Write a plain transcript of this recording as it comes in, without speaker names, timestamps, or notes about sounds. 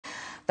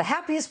The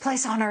happiest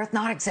place on earth,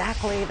 not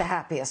exactly the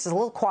happiest. It's a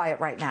little quiet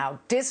right now.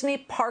 Disney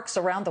parks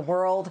around the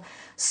world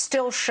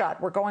still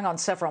shut. We're going on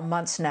several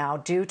months now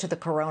due to the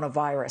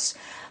coronavirus.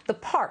 The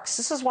parks,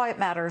 this is why it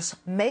matters,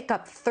 make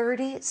up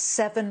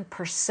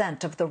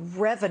 37% of the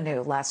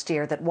revenue last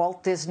year that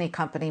Walt Disney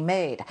Company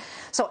made.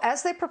 So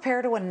as they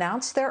prepare to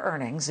announce their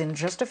earnings in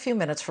just a few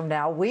minutes from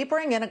now, we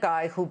bring in a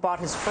guy who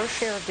bought his first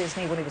share of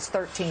Disney when he was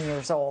 13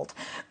 years old.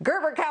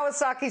 Gerber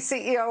Kawasaki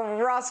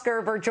CEO Ross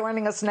Gerber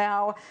joining us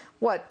now.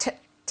 What,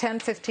 10,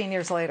 15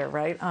 years later,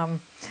 right?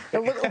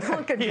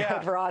 Looking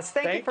good, Ross.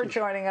 Thank you for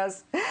joining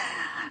us.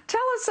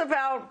 Tell us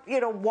about,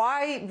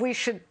 why we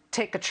should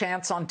take a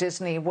chance on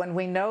Disney when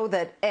we know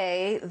that,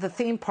 A, the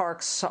theme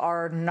parks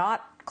are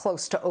not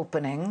close to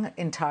opening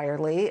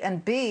entirely,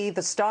 and B,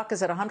 the stock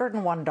is at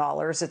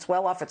 $101. It's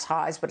well off its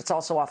highs, but it's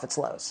also off its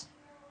lows.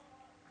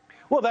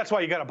 Well, that's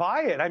why you got to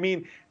buy it. I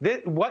mean,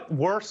 what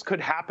worse could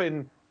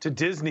happen to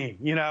Disney,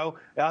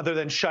 other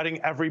than shutting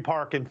every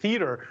park and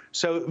theater?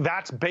 So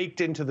that's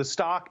baked into the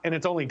stock, and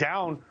it's only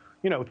down,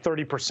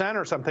 30%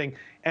 or something.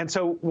 And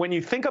so when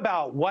you think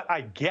about what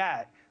I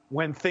get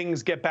when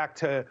things get back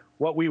to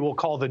what we will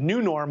call the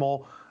new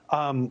normal,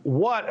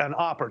 what an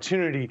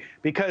opportunity,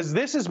 because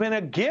this has been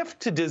a gift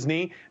to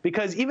Disney,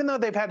 because even though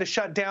they've had to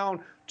shut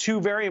down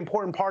two very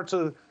important parts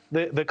of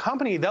the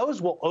company,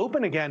 those will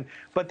open again,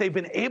 but they've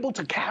been able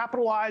to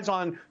capitalize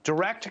on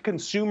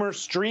direct-to-consumer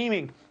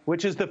streaming,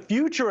 which is the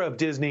future of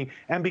Disney.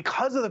 And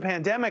because of the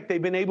pandemic,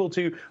 they've been able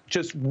to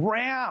just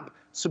ramp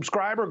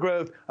subscriber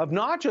growth of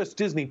not just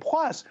Disney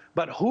Plus,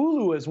 but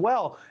Hulu as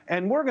well.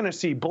 And we're going to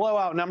see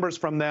blowout numbers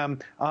from them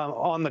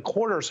on the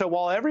quarter. So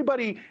while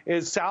everybody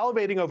is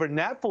salivating over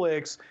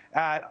Netflix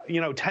at,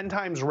 10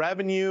 times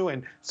revenue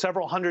and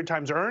several hundred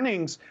times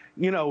earnings,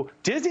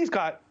 Disney's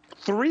got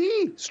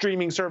 3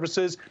 streaming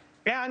services,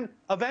 and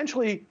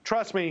eventually,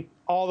 trust me,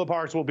 all the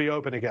parks will be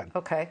open again.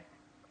 Okay,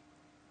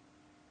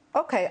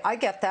 I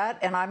get that,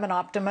 and I'm an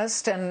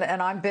optimist, and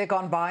I'm big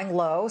on buying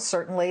low,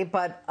 certainly,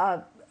 but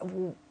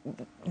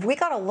we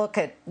got to look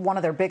at one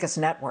of their biggest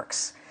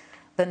networks,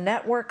 the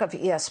network of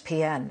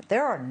ESPN.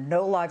 There are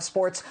no live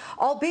sports,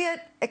 albeit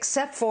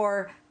except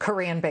for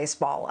Korean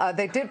baseball.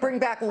 They did bring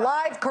back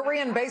live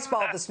Korean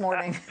baseball this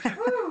morning.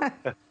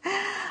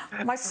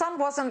 My son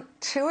wasn't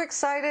too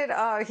excited.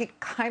 He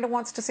kind of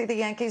wants to see the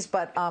Yankees,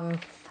 but I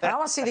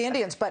want to see the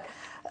Indians. But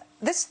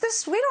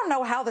this we don't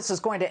know how this is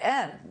going to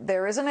end.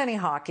 There isn't any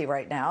hockey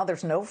right now.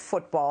 There's no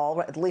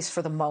football, at least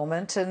for the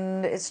moment,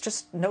 and it's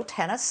just no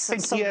tennis. So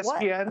ESPN.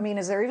 What? I mean,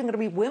 is there even going to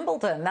be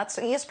Wimbledon? That's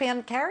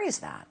ESPN carries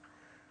that.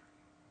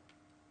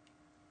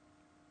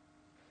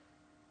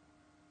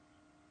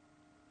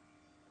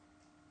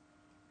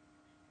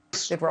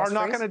 Are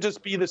not going to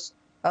just be this.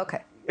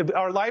 Okay.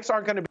 Our lives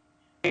aren't going to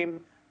be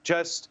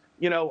just,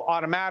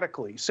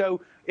 automatically.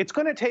 So it's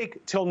going to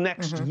take till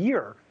next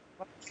year.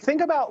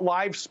 Think about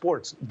live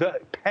sports, the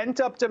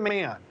pent-up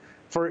demand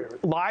for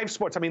live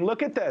sports. I mean,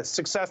 look at the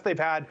success they've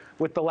had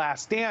with The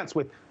Last Dance,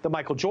 with the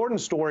Michael Jordan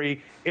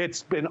story.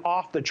 It's been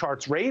off the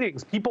charts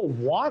ratings. People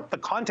want the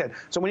content.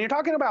 So when you're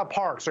talking about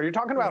parks or you're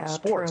talking about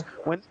sports,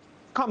 when it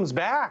comes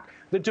back,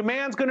 the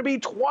demand's going to be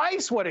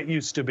twice what it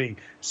used to be.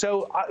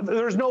 So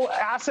there's no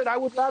asset I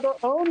would rather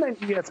own than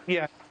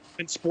ESPN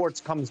when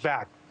sports comes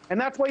back. And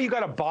that's why you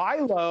got to buy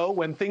low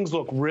when things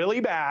look really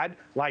bad,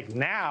 like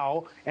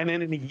now. And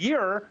then in a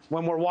year,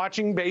 when we're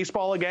watching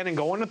baseball again and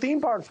going to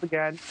theme parks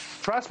again,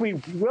 trust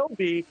me,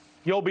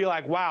 you'll be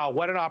like, wow,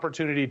 what an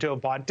opportunity to have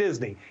bought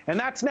Disney. And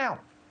that's now.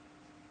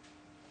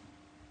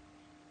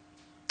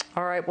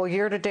 All right. Well,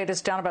 year to date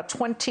is down about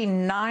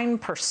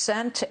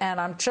 29%.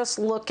 And I'm just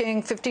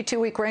looking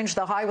 52-week range.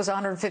 The high was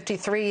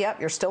 153.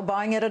 Yep. You're still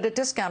buying it at a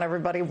discount,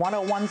 everybody.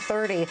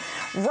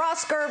 101.30.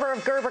 Ross Gerber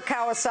of Gerber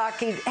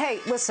Kawasaki. Hey,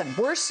 listen,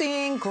 we're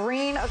seeing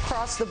green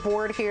across the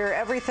board here.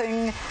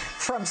 Everything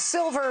from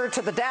silver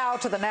to the Dow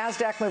to the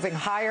NASDAQ moving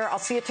higher. I'll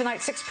see you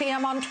tonight, 6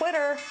 p.m. on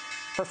Twitter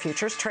for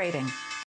futures trading.